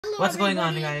What's going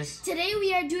on, guys? Today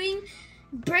we are doing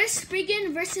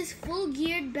Spriggan versus full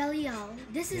geared Belial.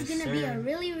 This is gonna be a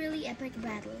really epic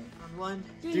battle. 1,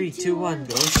 3, 2, 1,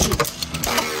 go shoot!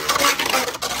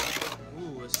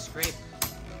 Ooh, a scrape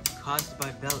caused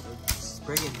by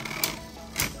Spriggan.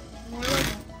 More like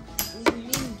we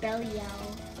mean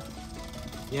Belial.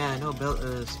 Yeah, I know.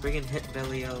 Spriggan hit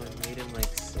Belial and made him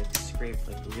like scrape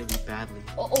like really badly.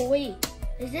 Oh wait,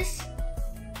 is this?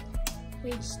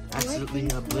 Wait, absolutely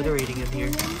obliterating him here.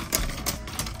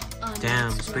 Damn,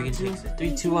 Spriggan takes it.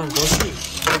 3, 2, 1, go shoot!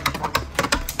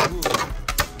 Ooh,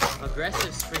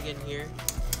 aggressive Spriggan here.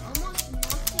 Almost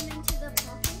knocked him into the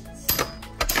pockets.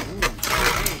 Ooh,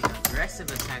 okay, aggressive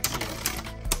attack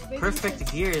here.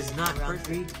 Perfect gear is not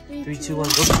perfect. 3, 2, 1,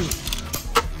 go shoot!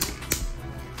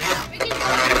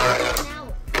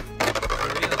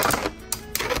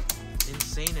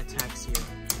 Insane attacks here.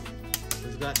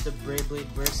 We've got the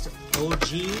Beyblade burst OG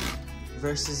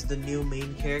versus the new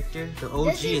main character. The OG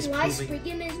this is why proving.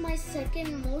 Spriggan is my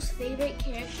second most favorite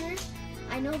character.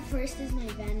 I know first is my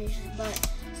Vanish, but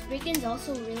Spriggan's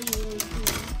also really cool.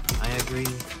 I agree.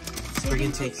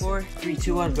 Spriggan takes 4, 3,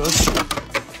 2, 1, go shoot!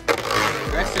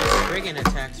 Aggressive Spriggan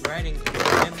attacks right in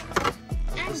him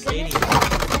of the stadium.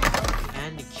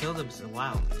 And he killed him. So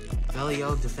wow.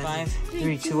 Belial defending. 5,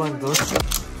 3, 2, 1, go shoot!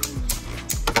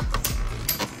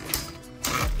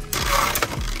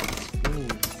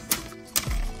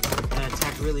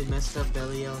 Really messed up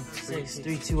Belial. 6,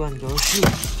 3, 2, 1, go shoot!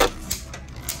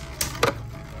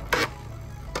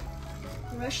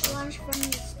 Rush launch from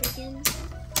Spriggan.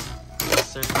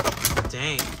 Yes, sir.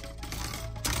 Dang.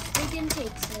 Spriggan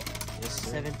takes it. Yes,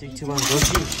 sir. 7, 3, 2, 1, go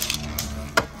shoot!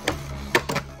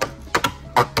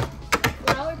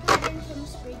 Flower pattern from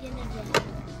Spriggan again.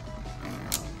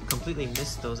 Completely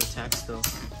missed those attacks though.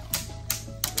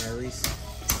 Or at least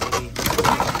maybe.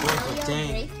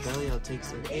 Dang, Belial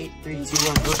takes it. 8, 3, 2,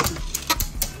 1, go shoot!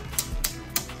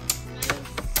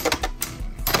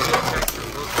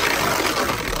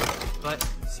 But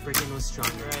Spriggan was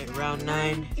stronger. Alright, round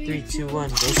 9, 3, 2, 1,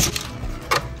 go shoot!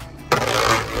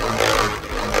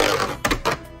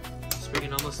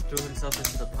 Spriggan almost threw himself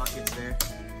into the pockets there.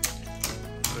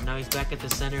 But now he's back at the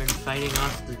center and fighting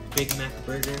off the Big Mac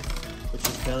burger, which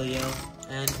is Belial,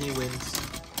 and he wins.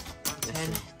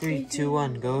 10, 3, 2,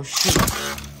 1, go shoot!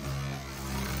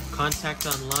 Contact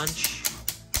on launch,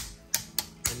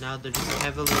 and now they're just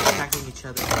heavily attacking each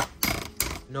other.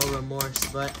 No remorse,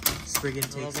 but Spriggan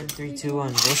takes it. 3, 2,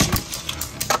 1, go shoot!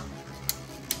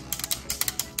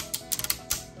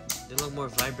 They look more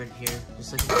vibrant here,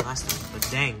 just like in the last one. But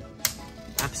dang,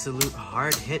 absolute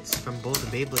hard hits from both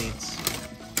Beyblades.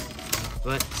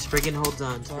 But Spriggan holds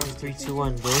on. 3, 2,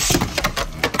 1, go shoot!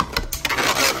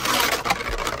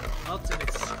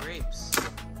 Ultimate scrapes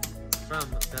from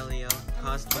Belial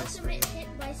caused by Spriggan. Hit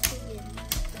by Spriggan.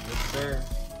 Yes, sir.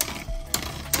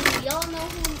 And we all know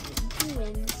who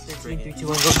wins. 15, 3, 2, 1,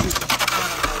 go shoot!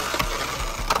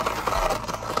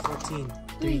 14,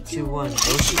 3, 2, 1, go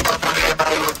shoot!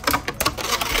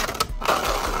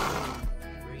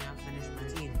 Bring out finish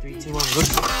 19, 3, 2, 1, go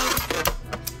shoot!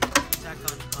 Attack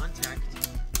on contact,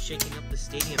 shaking up the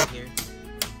stadium here.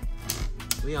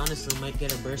 We honestly might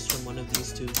get a burst from one of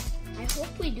these two. I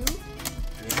hope we do.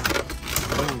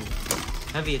 Yeah. Ooh.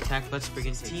 Heavy attack, but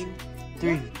Spriggan 15,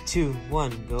 3, 2,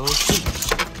 1, go shoot!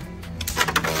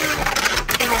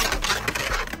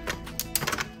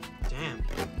 Damn.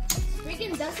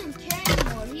 Spriggan doesn't care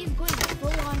anymore. He's going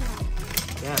full on out.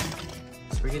 Yeah.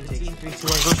 Spriggan 15, 3, 2,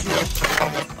 1, go shoot!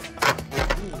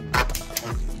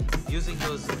 Ooh. Using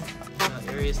those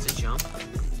areas to jump.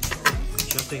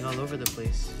 Jumping all over the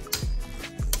place.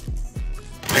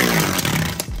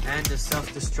 And a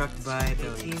self-destruct by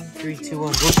Belial. 3, 2,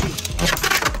 1, go shoot!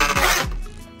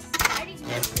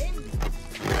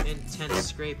 Intense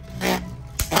scrape.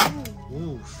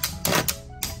 Oof.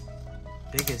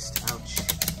 Biggest ouch.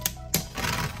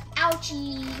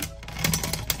 Ouchie!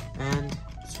 And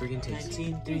Spriggan takes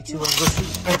 19, 3, 2, 1, go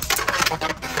shoot!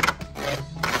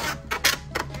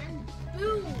 And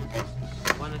boom!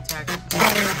 One attack,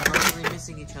 hardly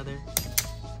missing each other.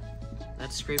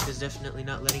 That scrape is definitely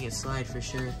not letting it slide for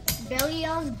sure.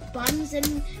 Belial's buns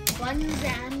and beef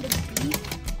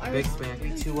are Big back.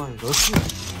 3, 2, 1, go shoot!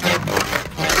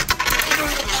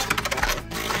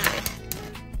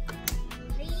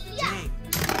 Dang,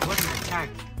 what an attack!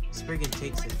 Spriggan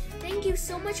takes it. Thank you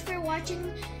so much for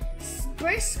watching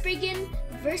Spriggan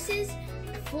versus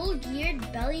full geared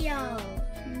Belial.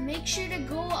 Make sure to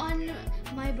go on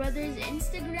my brother's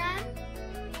Instagram,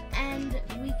 and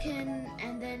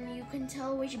then you can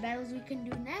tell which battles we can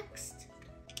do next.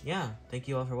 Yeah, thank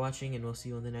you all for watching, and we'll see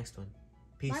you on the next one.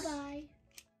 Peace. Bye-bye.